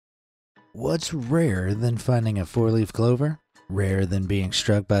What's rarer than finding a four-leaf clover? Rarer than being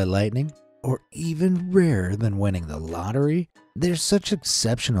struck by lightning? Or even rarer than winning the lottery? They're such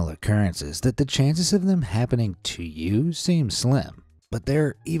exceptional occurrences that the chances of them happening to you seem slim. But there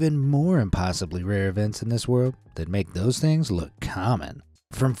are even more impossibly rare events in this world that make those things look common.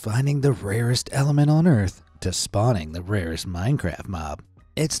 From finding the rarest element on Earth to spawning the rarest Minecraft mob,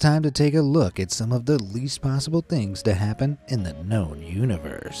 it's time to take a look at some of the least possible things to happen in the known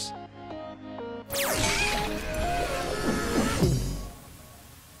universe.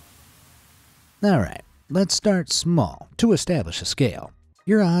 Alright, let's start small to establish a scale.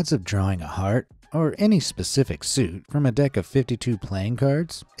 Your odds of drawing a heart or any specific suit from a deck of 52 playing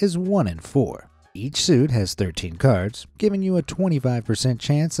cards is 1 in 4. Each suit has 13 cards, giving you a 25%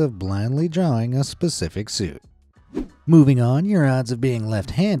 chance of blindly drawing a specific suit. Moving on, your odds of being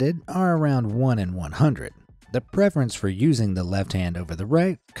left-handed are around 1 in 100. The preference for using the left hand over the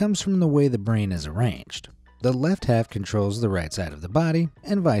right comes from the way the brain is arranged. The left half controls the right side of the body,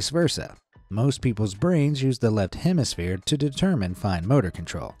 and vice versa. Most people's brains use the left hemisphere to determine fine motor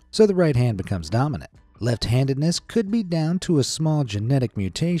control, so the right hand becomes dominant. Left-handedness could be down to a small genetic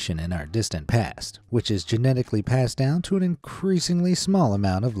mutation in our distant past, which is genetically passed down to an increasingly small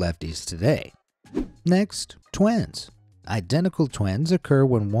amount of lefties today. Next, twins. Identical twins occur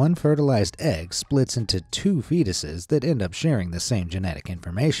when one fertilized egg splits into two fetuses that end up sharing the same genetic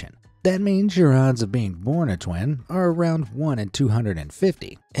information. That means your odds of being born a twin are around 1 in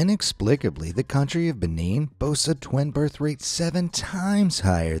 250. Inexplicably, the country of Benin boasts a twin birth rate 7 times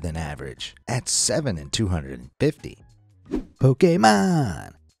higher than average, at 7 in 250.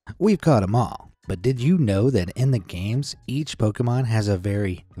 Pokemon! We've caught them all, but did you know that in the games, each Pokemon has a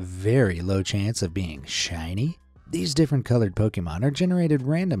very, very low chance of being shiny? These different colored Pokemon are generated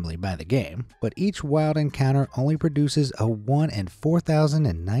randomly by the game, but each wild encounter only produces a 1 in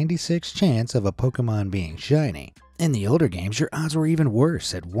 4,096 chance of a Pokemon being shiny. In the older games, your odds were even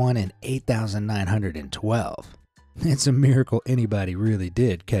worse at 1 in 8,912. It's a miracle anybody really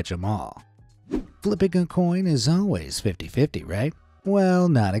did catch them all. Flipping a coin is always 50-50, right? Well,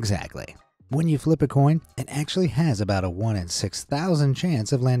 not exactly. When you flip a coin, it actually has about a 1 in 6,000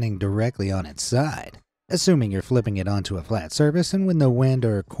 chance of landing directly on its side, assuming you're flipping it onto a flat surface and with no wind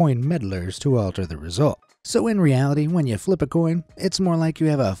or coin meddlers to alter the result. So in reality, when you flip a coin, it's more like you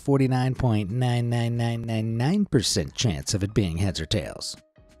have a 49.99999% chance of it being heads or tails.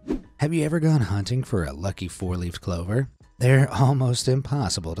 Have you ever gone hunting for a lucky 4-leaf clover? They're almost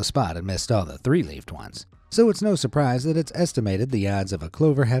impossible to spot amidst all the 3-leafed ones. So it's no surprise that it's estimated the odds of a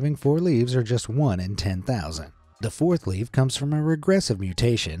clover having 4 leaves are just 1 in 10,000. The 4th leaf comes from a regressive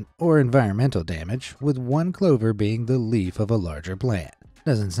mutation or environmental damage, with one clover being the leaf of a larger plant.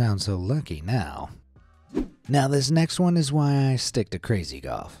 Doesn't sound so lucky now. Now this next one is why I stick to crazy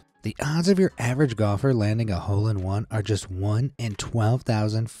golf. The odds of your average golfer landing a hole-in-one are just 1 in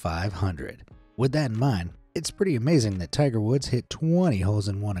 12,500. With that in mind, it's pretty amazing that Tiger Woods hit 20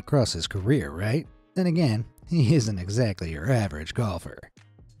 holes-in-one across his career, right? Then again, he isn't exactly your average golfer.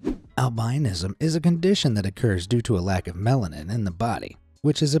 Albinism is a condition that occurs due to a lack of melanin in the body,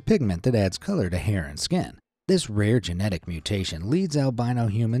 which is a pigment that adds color to hair and skin. This rare genetic mutation leads albino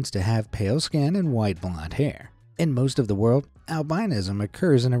humans to have pale skin and white blonde hair. In most of the world, albinism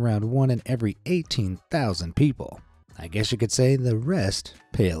occurs in around 1 in every 18,000 people. I guess you could say the rest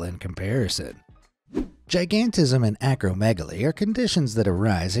pale in comparison. Gigantism and acromegaly are conditions that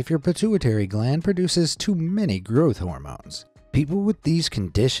arise if your pituitary gland produces too many growth hormones. People with these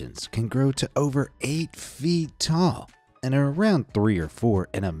conditions can grow to over 8 feet tall and are around 3 or 4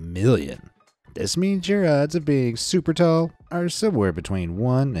 in a million. This means your odds of being super tall are somewhere between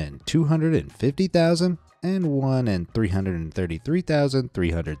 1 in 250,000 and 1 in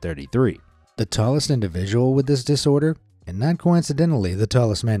 333,333. The tallest individual with this disorder, and not coincidentally the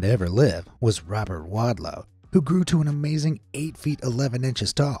tallest man to ever live, was Robert Wadlow, who grew to an amazing 8 feet 11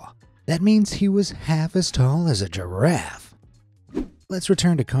 inches tall. That means he was half as tall as a giraffe. Let's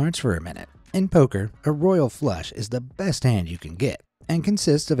return to cards for a minute. In poker, a royal flush is the best hand you can get and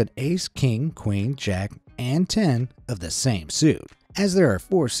consists of an ace, king, queen, jack, and 10 of the same suit. As there are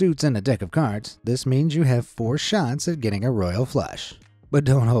 4 suits in a deck of cards, this means you have 4 shots at getting a royal flush. But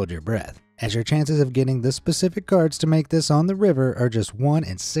don't hold your breath, as your chances of getting the specific cards to make this on the river are just 1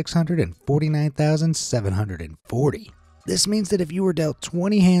 in 649,740. This means that if you were dealt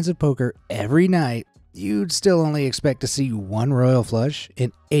 20 hands of poker every night, you'd still only expect to see 1 royal flush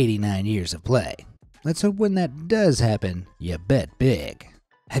in 89 years of play. Let's hope when that does happen, you bet big.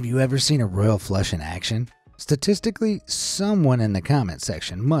 Have you ever seen a royal flush in action? Statistically, someone in the comment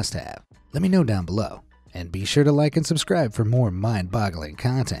section must have. Let me know down below. And be sure to like and subscribe for more mind-boggling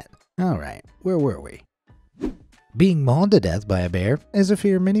content. Alright, where were we? Being mauled to death by a bear is a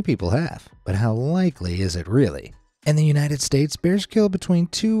fear many people have, but how likely is it really? In the United States, bears kill between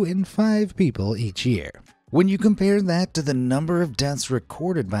 2 and 5 people each year. When you compare that to the number of deaths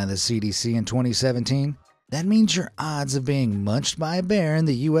recorded by the CDC in 2017, that means your odds of being munched by a bear in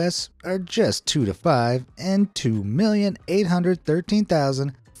the US are just 2 to 5 and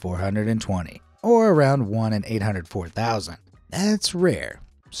 2,813,420, or around 1 in 804,000. That's rare.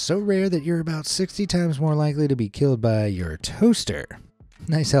 So rare that you're about 60 times more likely to be killed by your toaster.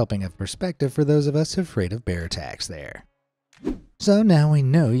 Nice helping of perspective for those of us afraid of bear attacks there. So now we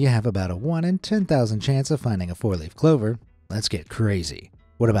know you have about a 1 in 10,000 chance of finding a 4-leaf clover. Let's get crazy.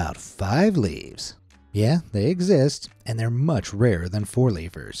 What about 5 leaves? Yeah, they exist, and they're much rarer than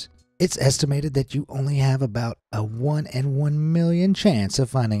 4-leafers. It's estimated that you only have about a 1 in 1 million chance of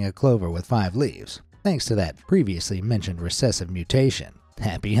finding a clover with 5 leaves, thanks to that previously mentioned recessive mutation.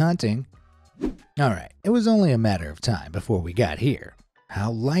 Happy hunting! Alright, it was only a matter of time before we got here.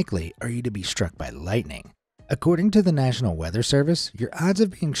 How likely are you to be struck by lightning? According to the National Weather Service, your odds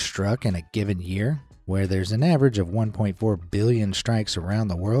of being struck in a given year, where there's an average of 1.4 billion strikes around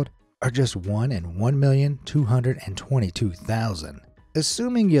the world, are just 1 in 1,222,000.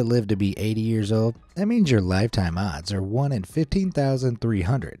 Assuming you live to be 80 years old, that means your lifetime odds are 1 in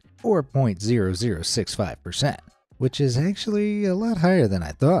 15,300, or 0.0065%. Which is actually a lot higher than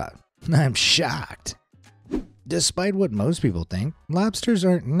I thought. I'm shocked. Despite what most people think, lobsters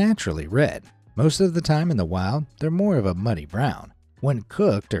aren't naturally red. Most of the time in the wild, they're more of a muddy brown. When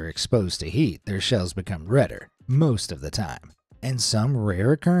cooked or exposed to heat, their shells become redder, most of the time. In some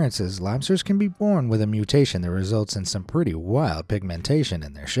rare occurrences, lobsters can be born with a mutation that results in some pretty wild pigmentation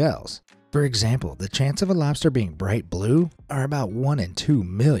in their shells. For example, the chance of a lobster being bright blue are about 1 in 2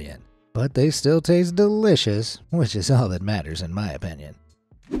 million. But they still taste delicious, which is all that matters in my opinion.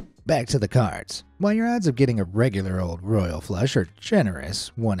 Back to the cards. While your odds of getting a regular old royal flush are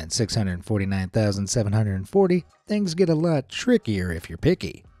generous, 1 in 649,740, things get a lot trickier if you're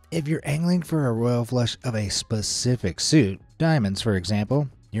picky. If you're angling for a royal flush of a specific suit, diamonds for example,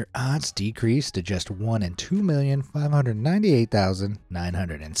 your odds decrease to just 1 in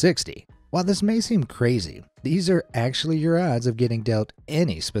 2,598,960. While this may seem crazy, these are actually your odds of getting dealt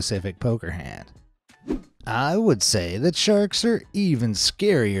any specific poker hand. I would say that sharks are even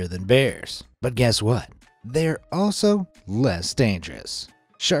scarier than bears, but guess what? They're also less dangerous.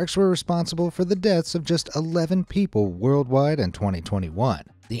 Sharks were responsible for the deaths of just 11 people worldwide in 2021.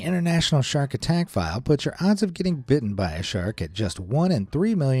 The International Shark Attack File puts your odds of getting bitten by a shark at just 1 in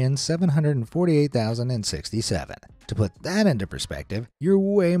 3,748,067. To put that into perspective, you're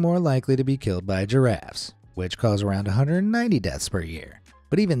way more likely to be killed by giraffes, which cause around 190 deaths per year.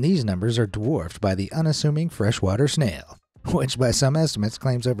 But even these numbers are dwarfed by the unassuming freshwater snail, which by some estimates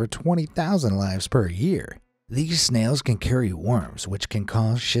claims over 20,000 lives per year. These snails can carry worms which can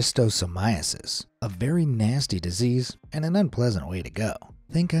cause schistosomiasis, a very nasty disease and an unpleasant way to go.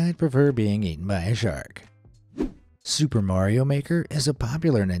 Think I'd prefer being eaten by a shark. Super Mario Maker is a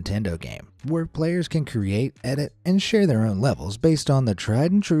popular Nintendo game where players can create, edit, and share their own levels based on the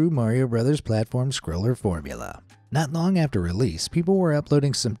tried and true Mario Bros. Platform scroller formula. Not long after release, people were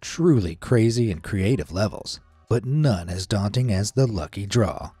uploading some truly crazy and creative levels, but none as daunting as the Lucky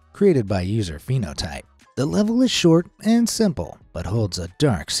Draw, created by user Phenotype. The level is short and simple, but holds a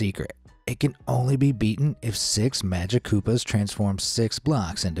dark secret. It can only be beaten if 6 Magic Koopas transform 6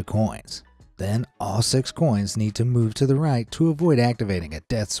 blocks into coins. Then all 6 coins need to move to the right to avoid activating a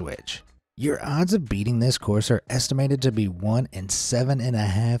death switch. Your odds of beating this course are estimated to be 1 in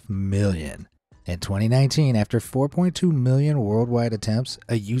 7.5 million. In 2019, after 4.2 million worldwide attempts,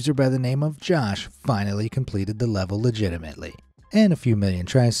 a user by the name of Josh finally completed the level legitimately, and a few million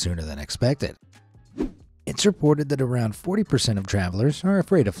tries sooner than expected. It's reported that around 40% of travelers are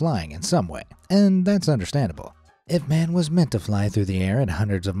afraid of flying in some way, and that's understandable. If man was meant to fly through the air at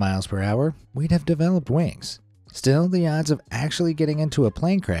hundreds of miles per hour, we'd have developed wings. Still, the odds of actually getting into a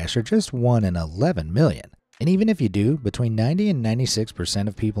plane crash are just 1 in 11 million. And even if you do, between 90 and 96%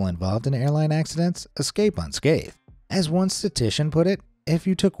 of people involved in airline accidents escape unscathed. As one statistician put it, if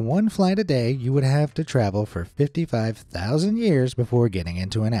you took 1 flight a day, you would have to travel for 55,000 years before getting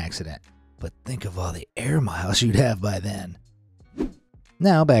into an accident. But think of all the air miles you'd have by then.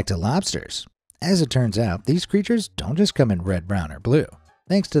 Now back to lobsters. As it turns out, these creatures don't just come in red, brown, or blue.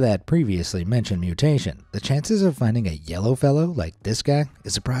 Thanks to that previously mentioned mutation, the chances of finding a yellow fellow like this guy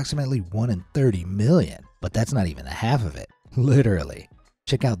is approximately 1 in 30 million. But that's not even the half of it. Literally.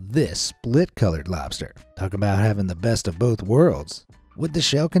 Check out this split-colored lobster. Talk about having the best of both worlds. With the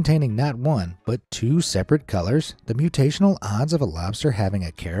shell containing not one, but two separate colors, the mutational odds of a lobster having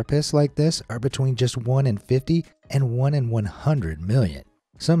a carapace like this are between just 1 in 50 and 1 in 100 million.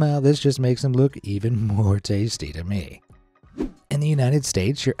 Somehow this just makes them look even more tasty to me. In the United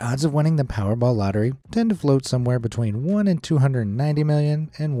States, your odds of winning the Powerball lottery tend to float somewhere between 1 in 290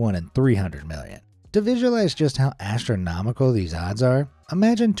 million and 1 in 300 million. To visualize just how astronomical these odds are,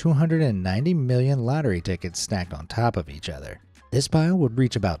 imagine 290 million lottery tickets stacked on top of each other. This pile would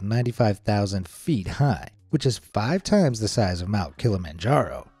reach about 95,000 feet high, which is 5 times the size of Mount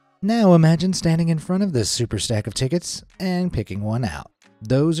Kilimanjaro. Now imagine standing in front of this super stack of tickets and picking one out.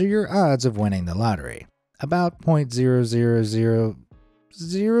 Those are your odds of winning the lottery. About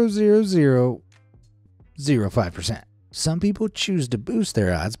 0.0000005%. Some people choose to boost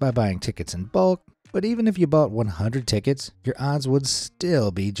their odds by buying tickets in bulk, but even if you bought 100 tickets, your odds would still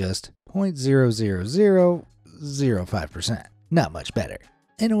be just 0.00005%. Not much better.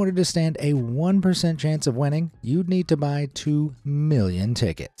 In order to stand a 1% chance of winning, you'd need to buy 2 million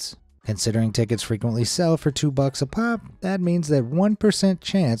tickets. Considering tickets frequently sell for $2 a pop, that means that 1%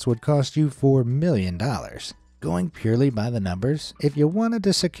 chance would cost you $4 million. Going purely by the numbers, if you wanted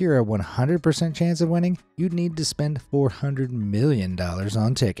to secure a 100% chance of winning, you'd need to spend $400 million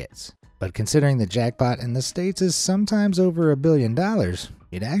on tickets. But considering the jackpot in the States is sometimes over $1 billion,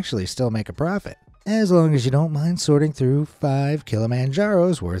 you'd actually still make a profit. As long as you don't mind sorting through 5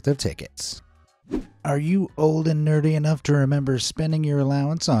 Kilimanjaros worth of tickets. Are you old and nerdy enough to remember spending your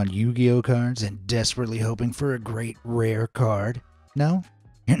allowance on Yu-Gi-Oh cards and desperately hoping for a great rare card? No?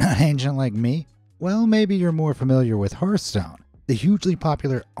 You're not ancient like me? Well, maybe you're more familiar with Hearthstone, the hugely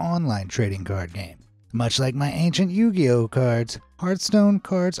popular online trading card game. Much like my ancient Yu-Gi-Oh cards, Hearthstone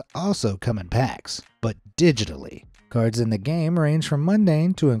cards also come in packs, but digitally. Cards in the game range from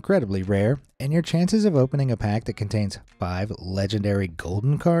mundane to incredibly rare, and your chances of opening a pack that contains 5 legendary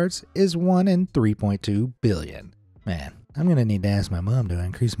golden cards is 1 in 3.2 billion. Man, I'm gonna need to ask my mom to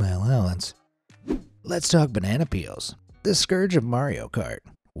increase my allowance. Let's talk banana peels, the scourge of Mario Kart.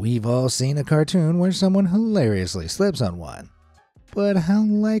 We've all seen a cartoon where someone hilariously slips on one. But how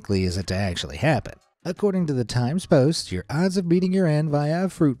likely is it to actually happen? According to the Times Post, your odds of beating your end via a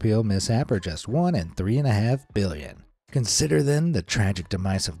fruit peel mishap are just 1 in 3.5 billion. Consider then the tragic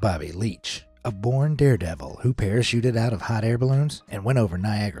demise of Bobby Leach, a born daredevil who parachuted out of hot air balloons and went over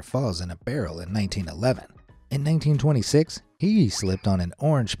Niagara Falls in a barrel in 1911. In 1926, he slipped on an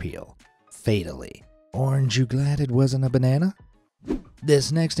orange peel, fatally. Orange, you glad it wasn't a banana?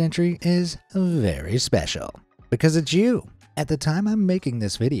 This next entry is very special, because it's you. At the time I'm making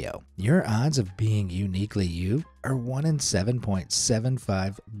this video, your odds of being uniquely you are 1 in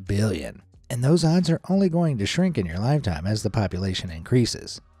 7.75 billion. And those odds are only going to shrink in your lifetime as the population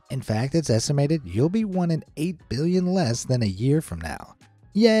increases. In fact, it's estimated you'll be 1 in 8 billion less than a year from now.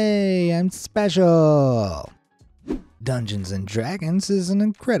 Yay, I'm special! Dungeons & Dragons is an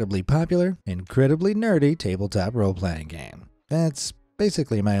incredibly popular, incredibly nerdy tabletop role-playing game. That's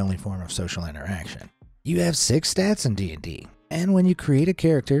basically my only form of social interaction. You have 6 stats in D&D, and when you create a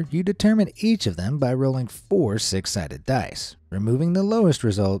character, you determine each of them by rolling 4 6-sided dice, removing the lowest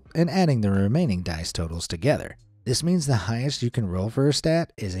result and adding the remaining dice totals together. This means the highest you can roll for a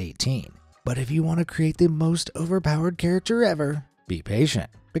stat is 18. But if you want to create the most overpowered character ever, be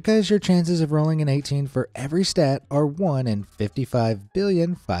patient, because your chances of rolling an 18 for every stat are 1 in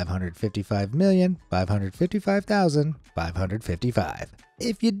 55,555,555,555.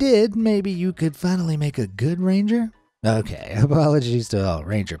 If you did, maybe you could finally make a good ranger? Okay, apologies to all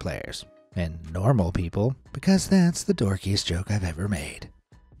ranger players. And normal people, because that's the dorkiest joke I've ever made.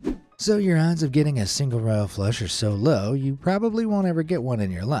 So your odds of getting a single royal flush are so low, you probably won't ever get one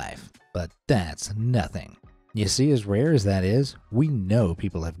in your life. But that's nothing. You see, as rare as that is, we know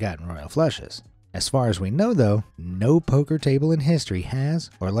people have gotten royal flushes. As far as we know though, no poker table in history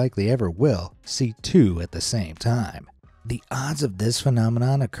has, or likely ever will, see 2 at the same time. The odds of this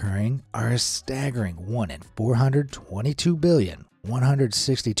phenomenon occurring are a staggering 1 in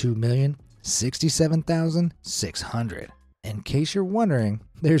 422,162,067,600. In case you're wondering,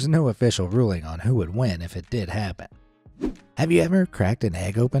 there's no official ruling on who would win if it did happen. Have you ever cracked an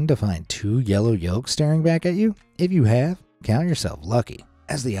egg open to find 2 yellow yolks staring back at you? If you have, count yourself lucky,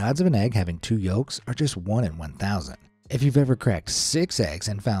 as the odds of an egg having 2 yolks are just 1 in 1,000. If you've ever cracked 6 eggs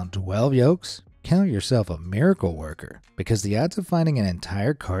and found 12 yolks, count yourself a miracle worker, because the odds of finding an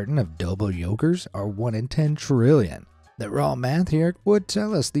entire carton of double yolkers are 1 in 10 trillion. The raw math here would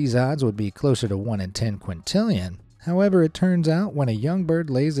tell us these odds would be closer to 1 in 10 quintillion. However, it turns out when a young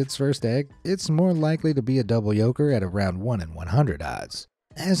bird lays its first egg, it's more likely to be a double yoker at around 1 in 100 odds.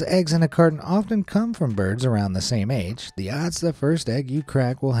 As eggs in a carton often come from birds around the same age, the odds the first egg you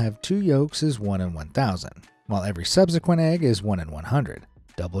crack will have 2 yolks is 1 in 1,000, while every subsequent egg is 1 in 100.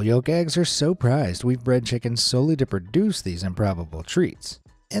 Double yolk eggs are so prized we've bred chickens solely to produce these improbable treats.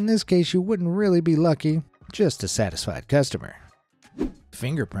 In this case, you wouldn't really be lucky, just a satisfied customer.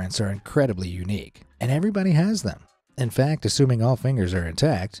 Fingerprints are incredibly unique, and everybody has them. In fact, assuming all fingers are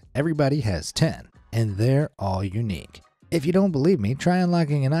intact, everybody has 10, and they're all unique. If you don't believe me, try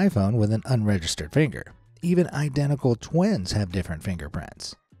unlocking an iPhone with an unregistered finger. Even identical twins have different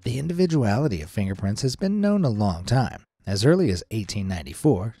fingerprints. The individuality of fingerprints has been known a long time. As early as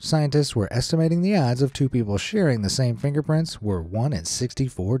 1894, scientists were estimating the odds of 2 people sharing the same fingerprints were 1 in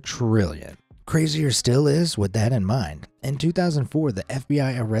 64 trillion. Crazier still is, with that in mind, in 2004 the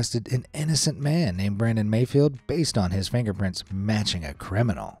FBI arrested an innocent man named Brandon Mayfield based on his fingerprints matching a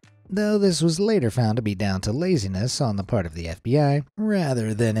criminal. Though this was later found to be down to laziness on the part of the FBI,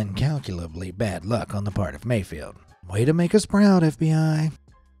 rather than incalculably bad luck on the part of Mayfield. Way to make us proud, FBI!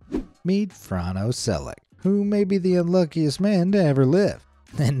 Meet Frano Selleck, who may be the unluckiest man to ever live.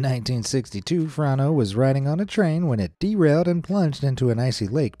 In 1962, Frano was riding on a train when it derailed and plunged into an icy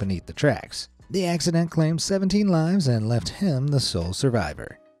lake beneath the tracks. The accident claimed 17 lives and left him the sole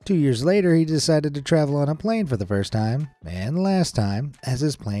survivor. 2 years later, he decided to travel on a plane for the first time, and last time, as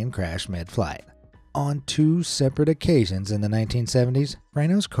his plane crashed mid-flight. On 2 separate occasions in the 1970s,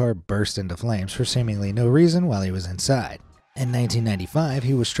 Frano's car burst into flames for seemingly no reason while he was inside. In 1995,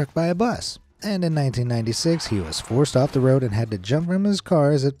 he was struck by a bus, and in 1996, he was forced off the road and had to jump from his car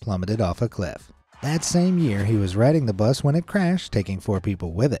as it plummeted off a cliff. That same year, he was riding the bus when it crashed, taking 4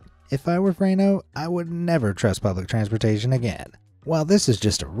 people with it. If I were Frano, I would never trust public transportation again. While this is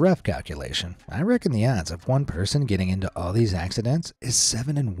just a rough calculation, I reckon the odds of one person getting into all these accidents is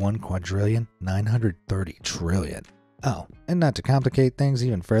 7 in 1,930 trillion. Oh, and not to complicate things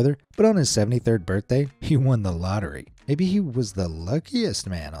even further, but on his 73rd birthday, he won the lottery. Maybe he was the luckiest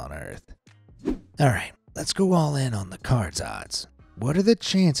man on earth. Alright, let's go all in on the cards odds. What are the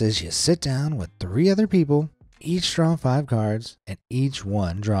chances you sit down with 3 other people, each draw 5 cards, and each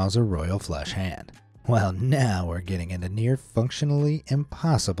one draws a royal flush hand? Well, now we're getting into near functionally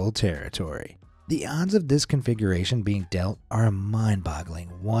impossible territory. The odds of this configuration being dealt are a mind-boggling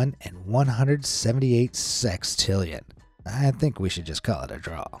 1 in 178 sextillion. I think we should just call it a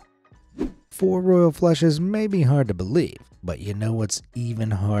draw. 4 royal flushes may be hard to believe, but you know what's even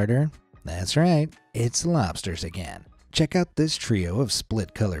harder? That's right, it's lobsters again. Check out this trio of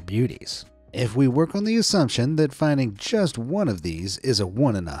split-color beauties. If we work on the assumption that finding just one of these is a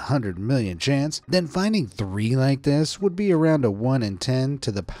 1 in 100 million chance, then finding 3 like this would be around a 1 in 10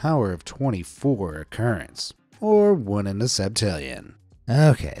 to the power of 24 occurrence, or 1 in a septillion.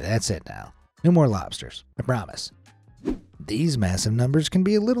 Okay, that's it now. No more lobsters, I promise. These massive numbers can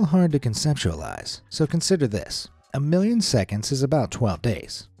be a little hard to conceptualize, so consider this. A million seconds is about 12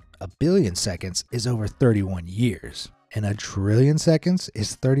 days. A billion seconds is over 31 years. And a trillion seconds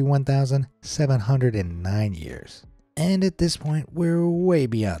is 31,709 years. And at this point, we're way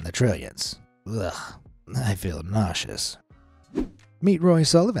beyond the trillions. Ugh, I feel nauseous. Meet Roy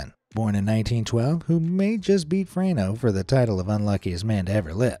Sullivan, born in 1912, who may just beat Frano for the title of unluckiest man to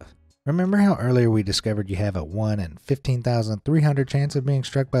ever live. Remember how earlier we discovered you have a 1 in 15,300 chance of being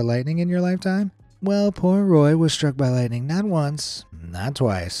struck by lightning in your lifetime? Well, poor Roy was struck by lightning not once, not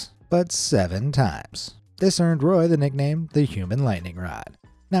twice, but 7 times. This earned Roy the nickname the Human Lightning Rod.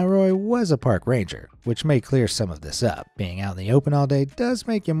 Now, Roy was a park ranger, which may clear some of this up. Being out in the open all day does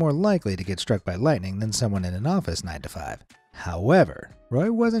make you more likely to get struck by lightning than someone in an office 9 to 5. However,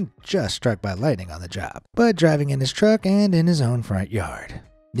 Roy wasn't just struck by lightning on the job, but driving in his truck and in his own front yard.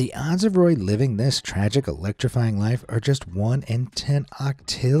 The odds of Roy living this tragic, electrifying life are just 1 in 10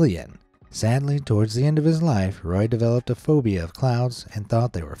 octillion. Sadly, towards the end of his life, Roy developed a phobia of clouds and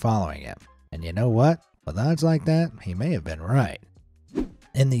thought they were following him. And you know what? With odds like that, he may have been right.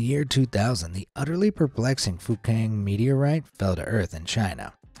 In the year 2000, the utterly perplexing Fukang meteorite fell to Earth in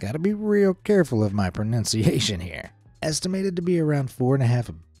China. Gotta be real careful of my pronunciation here. Estimated to be around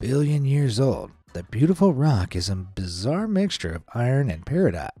 4.5 billion years old, the beautiful rock is a bizarre mixture of iron and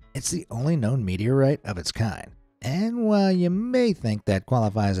peridot. It's the only known meteorite of its kind. And while you may think that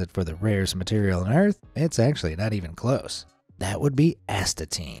qualifies it for the rarest material on Earth, it's actually not even close. That would be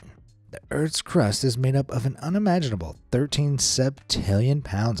astatine. The Earth's crust is made up of an unimaginable 13 septillion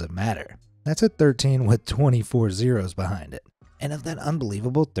pounds of matter. That's a 13 with 24 zeros behind it. And of that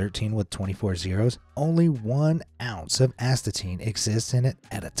unbelievable 13 with 24 zeros, only 1 ounce of astatine exists in it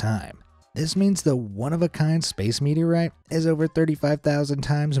at a time. This means the one-of-a-kind space meteorite is over 35,000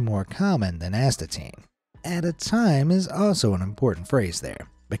 times more common than astatine. At a time is also an important phrase there,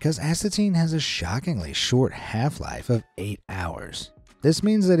 because astatine has a shockingly short half-life of 8 hours. This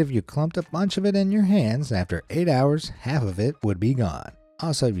means that if you clumped a bunch of it in your hands, after 8 hours, half of it would be gone.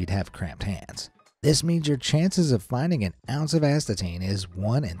 Also, you'd have cramped hands. This means your chances of finding an ounce of astatine is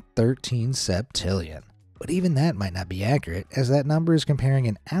 1 in 13 septillion. But even that might not be accurate, as that number is comparing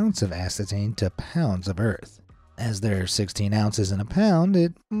an ounce of astatine to pounds of Earth. As there are 16 ounces in a pound,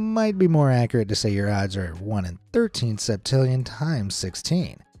 it might be more accurate to say your odds are 1 in 13 septillion times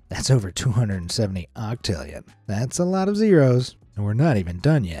 16. That's over 270 octillion. That's a lot of zeros, and we're not even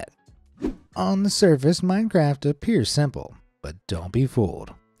done yet. On the surface, Minecraft appears simple, but don't be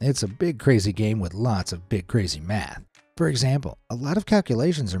fooled. It's a big crazy game with lots of big crazy math. For example, a lot of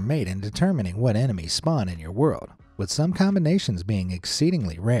calculations are made in determining what enemies spawn in your world, with some combinations being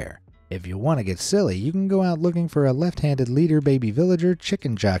exceedingly rare. If you want to get silly, you can go out looking for a left-handed leader baby villager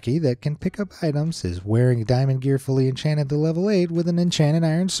chicken jockey that can pick up items, is wearing diamond gear fully enchanted to level 8 with an enchanted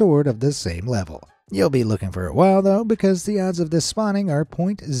iron sword of the same level. You'll be looking for a while though, because the odds of this spawning are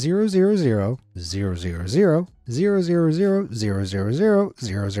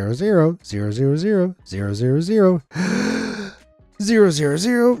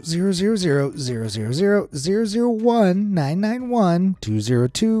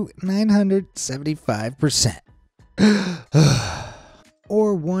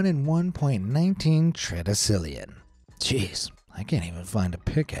Or 1 in 1.19 trillion. Jeez, I can't even find a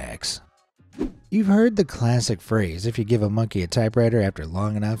pickaxe. You've heard the classic phrase, if you give a monkey a typewriter after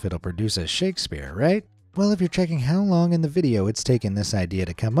long enough it'll produce a Shakespeare, right? Well, if you're checking how long in the video it's taken this idea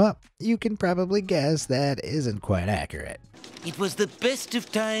to come up, you can probably guess that isn't quite accurate. It was the best of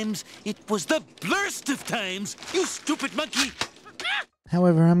times, it was the blurst of times, you stupid monkey!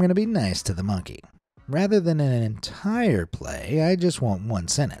 However, I'm going to be nice to the monkey. Rather than an entire play, I just want one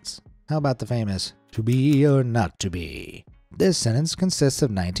sentence. How about the famous, "to be or not to be"? This sentence consists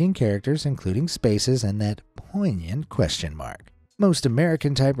of 19 characters, including spaces and that poignant question mark. Most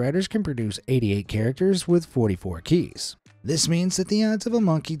American typewriters can produce 88 characters with 44 keys. This means that the odds of a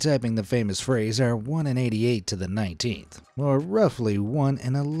monkey typing the famous phrase are 1 in 88 to the 19th, or roughly 1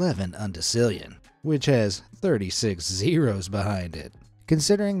 in 11 undecillion, which has 36 zeros behind it.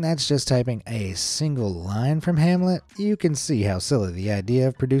 Considering that's just typing a single line from Hamlet, you can see how silly the idea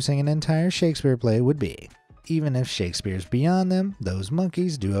of producing an entire Shakespeare play would be. Even if Shakespeare's beyond them, those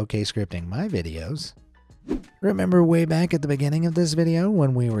monkeys do okay scripting my videos. Remember way back at the beginning of this video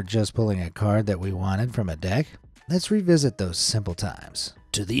when we were just pulling a card that we wanted from a deck? Let's revisit those simple times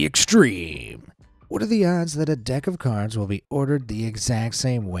to the extreme. What are the odds that a deck of cards will be ordered the exact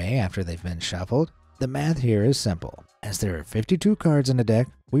same way after they've been shuffled? The math here is simple. As there are 52 cards in a deck,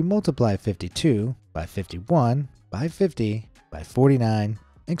 we multiply 52 by 51 by 50 by 49,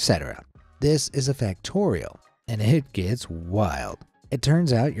 etc. This is a factorial, and it gets wild. It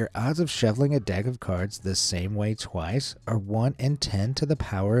turns out your odds of shuffling a deck of cards the same way twice are 1 in 10 to the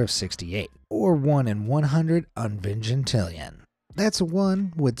power of 68, or 1 in 100 unvingentillion. That's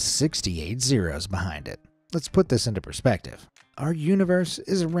 1 with 68 zeros behind it. Let's put this into perspective. Our universe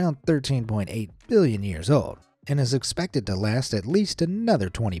is around 13.8 billion years old, and is expected to last at least another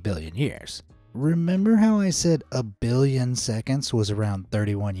 20 billion years. Remember how I said a billion seconds was around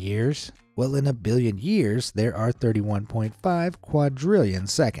 31 years? Well, in a billion years, there are 31.5 quadrillion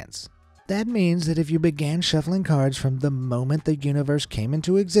seconds. That means that if you began shuffling cards from the moment the universe came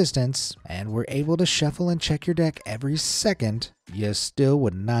into existence, and were able to shuffle and check your deck every second, you still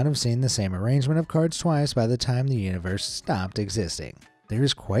would not have seen the same arrangement of cards twice by the time the universe stopped existing.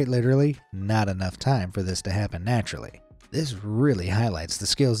 There's quite literally not enough time for this to happen naturally. This really highlights the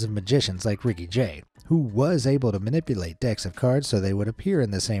skills of magicians like Ricky Jay, who was able to manipulate decks of cards so they would appear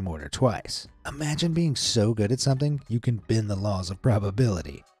in the same order twice. Imagine being so good at something you can bend the laws of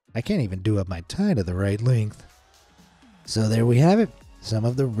probability. I can't even do up my tie to the right length. So there we have it, some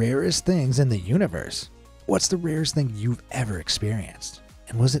of the rarest things in the universe. What's the rarest thing you've ever experienced?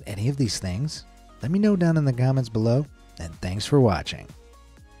 And was it any of these things? Let me know down in the comments below, and thanks for watching.